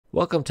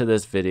Welcome to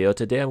this video.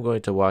 Today I'm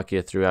going to walk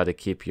you through how to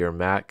keep your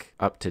Mac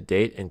up to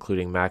date,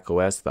 including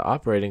macOS, the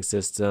operating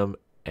system,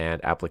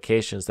 and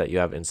applications that you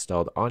have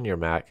installed on your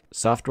Mac.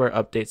 Software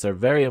updates are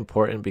very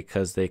important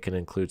because they can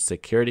include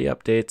security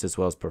updates as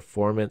well as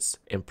performance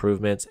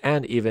improvements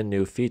and even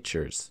new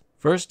features.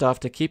 First off,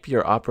 to keep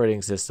your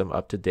operating system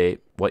up to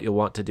date, what you'll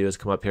want to do is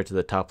come up here to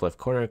the top left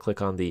corner and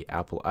click on the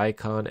Apple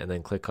icon and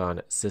then click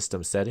on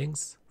System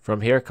Settings.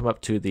 From here, come up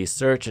to the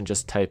search and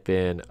just type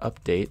in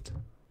Update,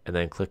 and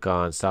then click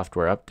on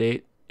Software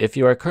Update. If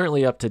you are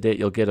currently up to date,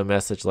 you'll get a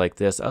message like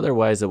this.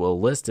 Otherwise, it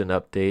will list an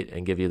update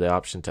and give you the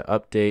option to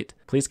update.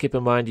 Please keep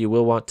in mind you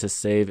will want to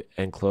save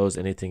and close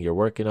anything you're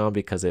working on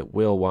because it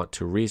will want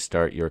to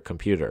restart your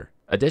computer.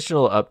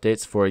 Additional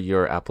updates for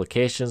your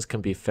applications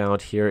can be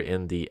found here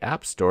in the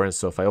App Store. And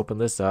so if I open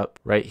this up,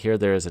 right here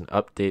there is an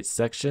update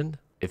section.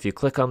 If you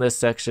click on this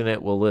section,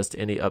 it will list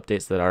any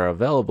updates that are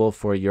available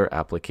for your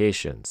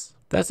applications.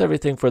 That's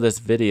everything for this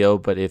video,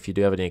 but if you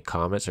do have any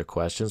comments or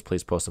questions,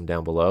 please post them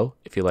down below.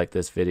 If you like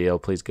this video,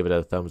 please give it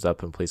a thumbs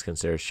up and please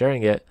consider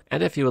sharing it.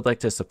 And if you would like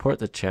to support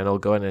the channel,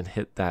 go ahead and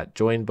hit that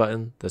join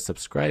button, the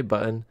subscribe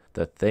button,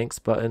 the thanks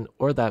button,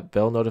 or that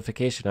bell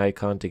notification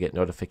icon to get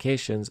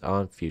notifications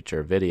on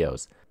future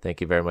videos.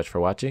 Thank you very much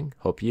for watching.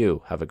 Hope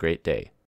you have a great day.